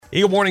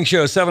Eagle Morning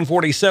Show,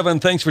 747.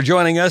 Thanks for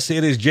joining us.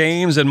 It is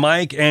James and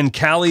Mike, and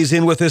Callie's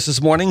in with us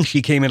this morning.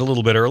 She came in a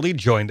little bit early,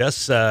 joined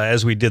us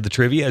as we did the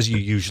trivia, as you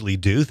usually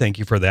do. Thank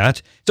you for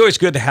that. It's always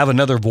good to have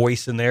another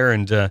voice in there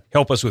and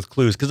help us with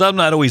clues, because I'm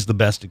not always the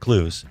best at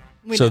clues.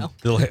 We know.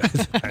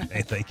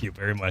 Thank you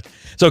very much.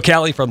 So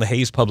Callie from the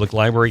Hayes Public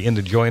Library in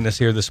to join us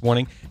here this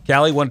morning.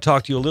 Callie, want to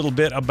talk to you a little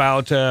bit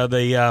about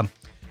the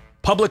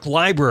public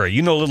library.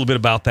 You know a little bit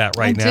about that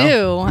right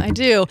now. I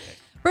do.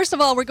 First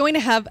of all, we're going to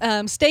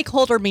have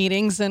stakeholder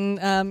meetings, and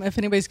if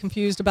anybody's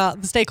confused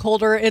about the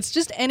stakeholder, it's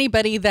just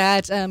anybody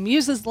that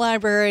uses the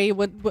library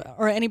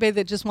or anybody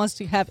that just wants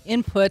to have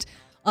input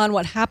on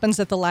what happens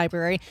at the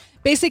library.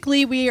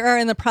 Basically, we are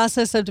in the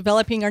process of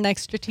developing our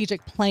next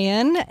strategic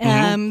plan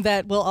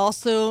that will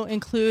also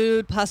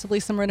include possibly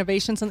some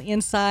renovations on the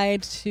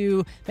inside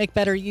to make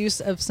better use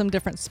of some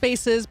different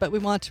spaces, but we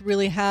want to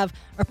really have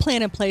our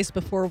plan in place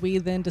before we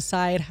then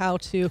decide how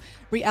to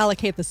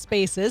reallocate the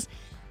spaces.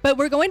 But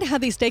we're going to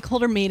have these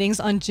stakeholder meetings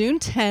on June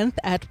 10th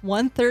at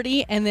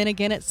 1:30 and then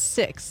again at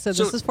 6. So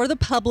this is for the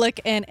public,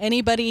 and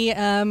anybody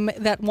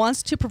that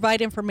wants to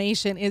provide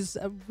information is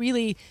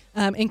really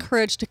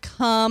encouraged to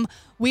come.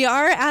 We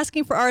are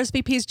asking for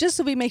RSVPs just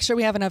so we make sure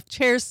we have enough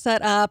chairs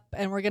set up,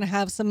 and we're going to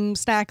have some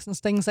snacks and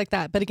things like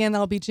that. But again,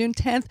 that'll be June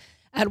 10th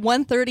at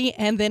 1:30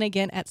 and then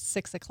again at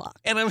 6 o'clock.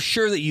 And I'm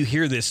sure that you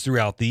hear this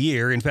throughout the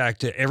year. In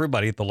fact,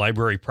 everybody at the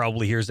library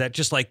probably hears that,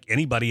 just like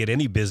anybody at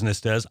any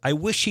business does. I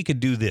wish you could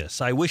do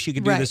this. I wish you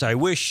could do this. I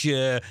wish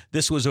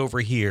this was over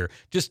here.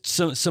 Just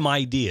some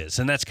ideas.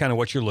 And that's kind of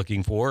what you're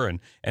looking for.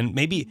 And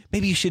maybe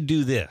you should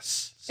do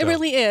this. So. It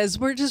really is.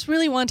 We're just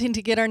really wanting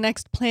to get our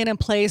next plan in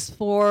place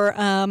for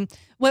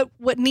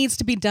what needs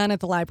to be done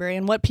at the library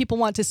and what people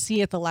want to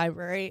see at the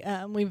library.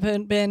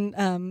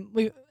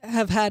 We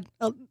have had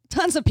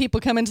tons of people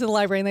come into the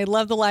library and they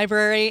love the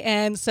library,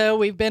 and so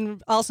we've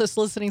been also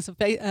soliciting some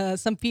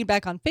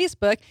feedback on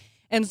Facebook.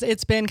 And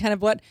it's been kind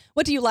of what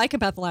do you like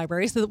about the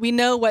library, so that we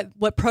know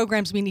what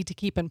programs we need to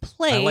keep in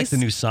place. I like the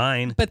new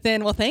sign. But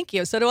then, well, thank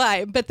you. So do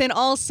I. But then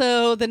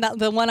also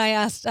the one I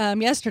asked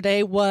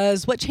yesterday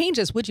was, what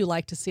changes would you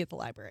like to see at the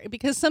library?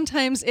 Because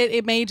sometimes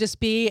it may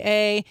just be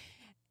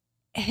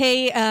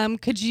hey,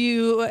 could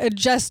you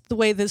adjust the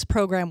way this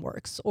program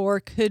works?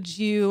 Or could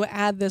you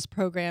add this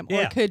program?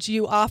 Or could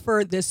you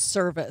offer this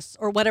service?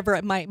 Or whatever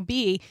it might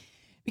be.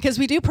 Because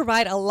we do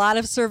provide a lot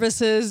of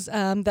services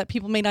that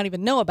people may not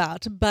even know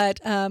about,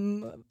 but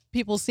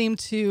people seem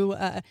to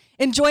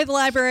enjoy the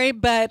library,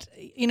 but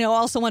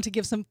also want to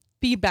give some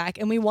feedback,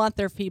 and we want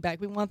their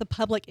feedback. We want the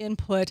public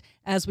input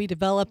as we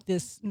develop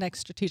this next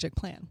strategic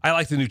plan. I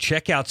like the new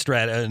checkout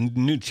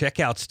new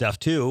checkout stuff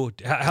too.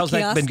 How's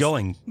that been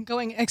going?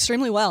 Going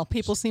extremely well.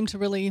 People seem to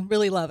really,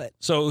 really love it.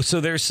 So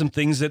there's some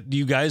things that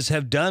you guys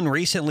have done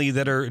recently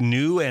that are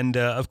new, and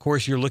of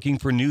course you're looking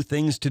for new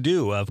things to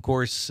do. Of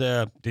course,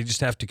 they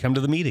just have to come to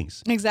the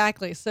meetings.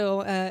 Exactly.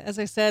 So as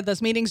I said,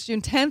 those meetings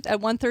June 10th at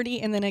 1:30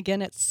 and then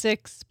again at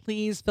 6.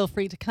 Please feel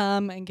free to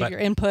come and give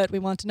your input. We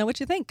want to know what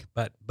you think.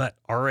 But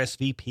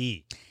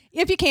RSVP.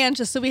 If you can,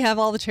 just so we have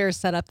all the chairs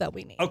set up that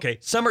we need. Okay,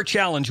 Summer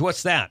Challenge,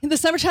 what's that? The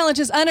Summer Challenge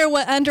is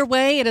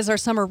underway. It is our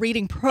summer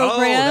reading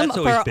program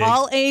for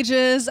all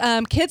ages.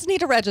 Kids need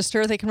to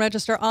register. They can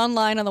register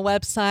online on the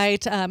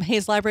website,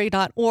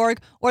 hayeslibrary.org,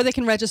 or they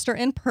can register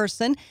in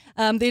person.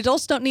 The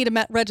adults don't need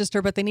to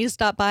register, but they need to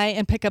stop by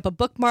and pick up a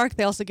bookmark.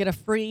 They also get a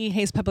free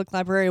Hayes Public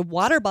Library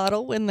water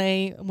bottle when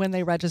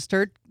they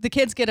register. The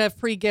kids get a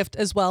free gift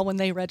as well when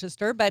they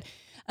register, but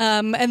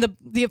and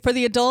for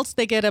the adults,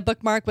 they get a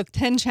bookmark with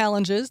 10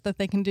 challenges that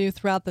they can do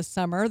throughout the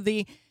summer.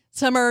 The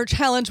summer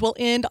challenge will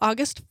end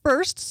August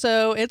 1st,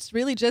 so it's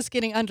really just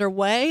getting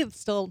underway. It's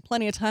still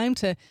plenty of time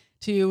to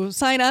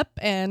sign up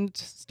and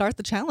start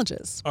the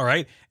challenges. All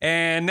right.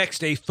 And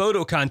next, a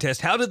photo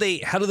contest. How do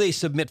they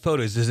submit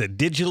photos? Is it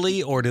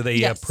digitally, or do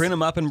they print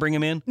them up and bring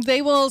them in?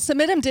 They will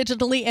submit them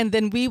digitally, and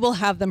then we will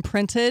have them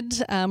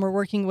printed. We're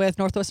working with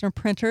Northwestern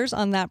Printers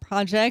on that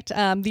project.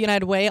 The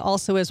United Way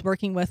also is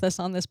working with us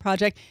on this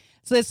project.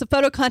 So it's a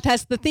photo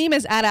contest. The theme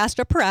is Ad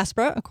Astra per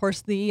Aspera, of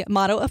course, the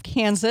motto of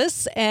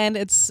Kansas, and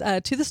it's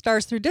to the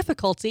stars through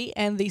difficulty.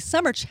 And the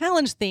summer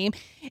challenge theme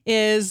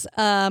is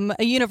a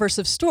universe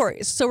of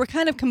stories. So we're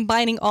kind of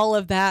combining all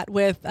of that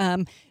with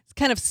kind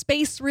of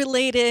space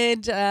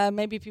related.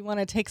 Maybe if you want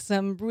to take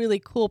some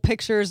really cool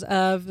pictures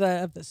of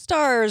the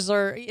stars,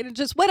 or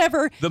just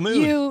whatever the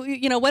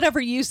moon. Whatever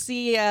you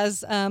see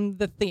as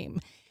the theme.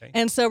 Okay.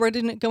 And so we're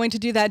going to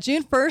do that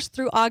June 1st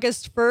through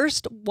August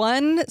 1st,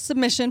 one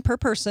submission per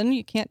person.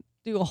 You can't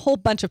do a whole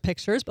bunch of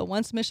pictures, but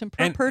one submission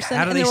per person.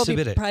 How do they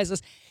submit it?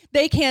 Prizes.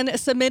 They can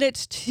submit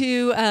it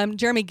to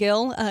Jeremy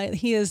Gill.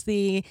 He is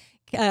the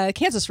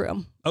Kansas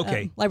room.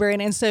 Okay.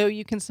 Librarian. And so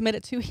you can submit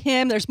it to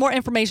him. There's more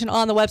information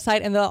on the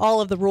website, and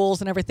all of the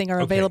rules and everything are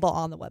available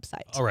on the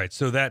website. All right.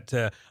 So that,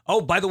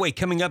 by the way,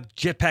 coming up,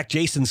 Jetpack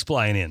Jason's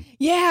flying in.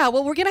 Yeah.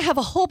 Well, we're going to have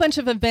a whole bunch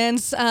of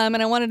events, and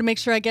I wanted to make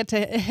sure I get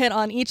to hit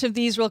on each of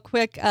these real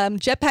quick.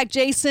 Jetpack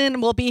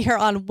Jason will be here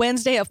on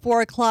Wednesday at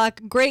 4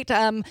 o'clock. Great.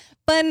 Fun.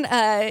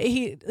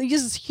 He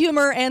uses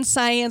humor and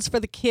science for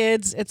the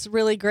kids. It's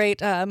really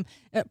great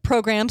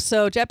program.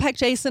 So Jetpack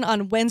Jason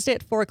on Wednesday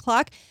at 4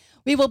 o'clock.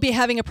 We will be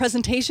having a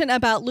presentation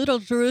about Little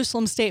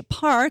Jerusalem State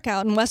Park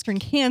out in western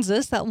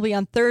Kansas. That will be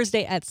on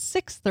Thursday at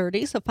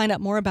 6:30. So find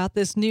out more about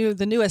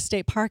the newest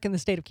state park in the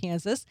state of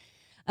Kansas.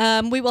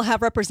 We will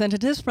have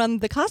representatives from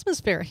the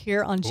Cosmosphere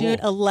here on June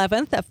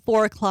 11th at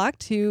 4 o'clock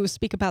to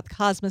speak about the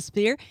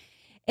Cosmosphere.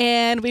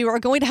 And we are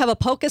going to have a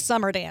polka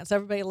summer dance.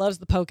 Everybody loves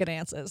the polka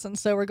dances. And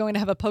so we're going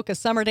to have a polka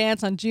summer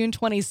dance on June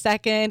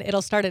 22nd.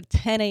 It'll start at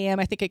 10 a.m.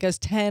 I think it goes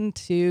 10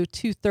 to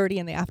 2:30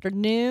 in the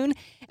afternoon.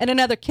 And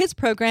another kids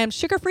program,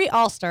 Sugar Free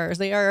All-Stars.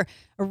 They are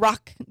a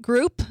rock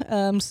group.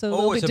 So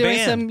they'll be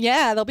doing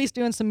they'll be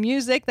doing some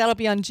music. That'll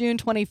be on June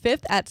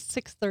 25th at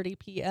 6:30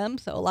 p.m.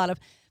 So a lot of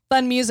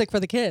fun music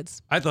for the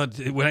kids. I thought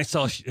when I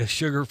saw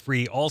Sugar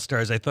Free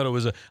All-Stars, I thought it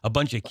was a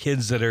bunch of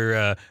kids that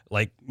are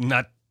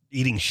not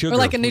eating sugar. Or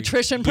like a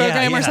nutrition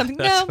program or something.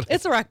 No,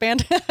 it's a rock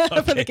band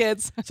for the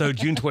kids. So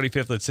June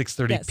 25th at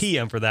 6:30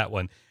 p.m. for that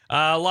one.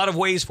 A lot of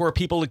ways for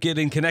people to get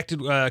in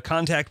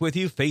contact with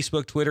you.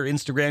 Facebook, Twitter,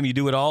 Instagram, you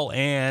do it all.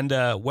 And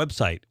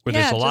website where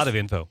there's a lot of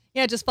info.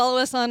 Yeah, just follow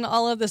us on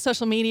all of the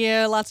social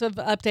media. Lots of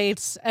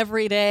updates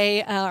every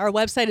day. Our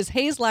website is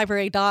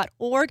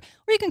hayeslibrary.org.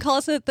 Or you can call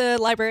us at the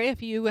library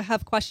if you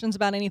have questions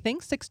about anything,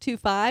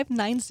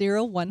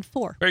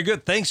 625-9014. Very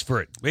good. Thanks for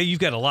it. Well, you've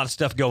got a lot of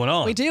stuff going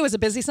on. We do. It was a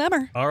busy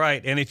summer. All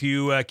right. And if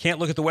you can't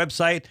look at the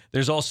website,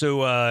 there's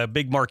also a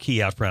big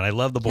marquee out front. I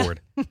love the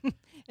board.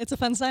 It's a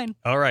fun sign.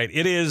 All right.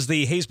 It is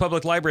the Hayes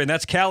Public Library, and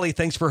that's Callie.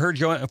 Thanks for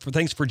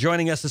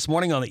joining us this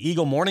morning on the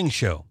Eagle Morning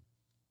Show.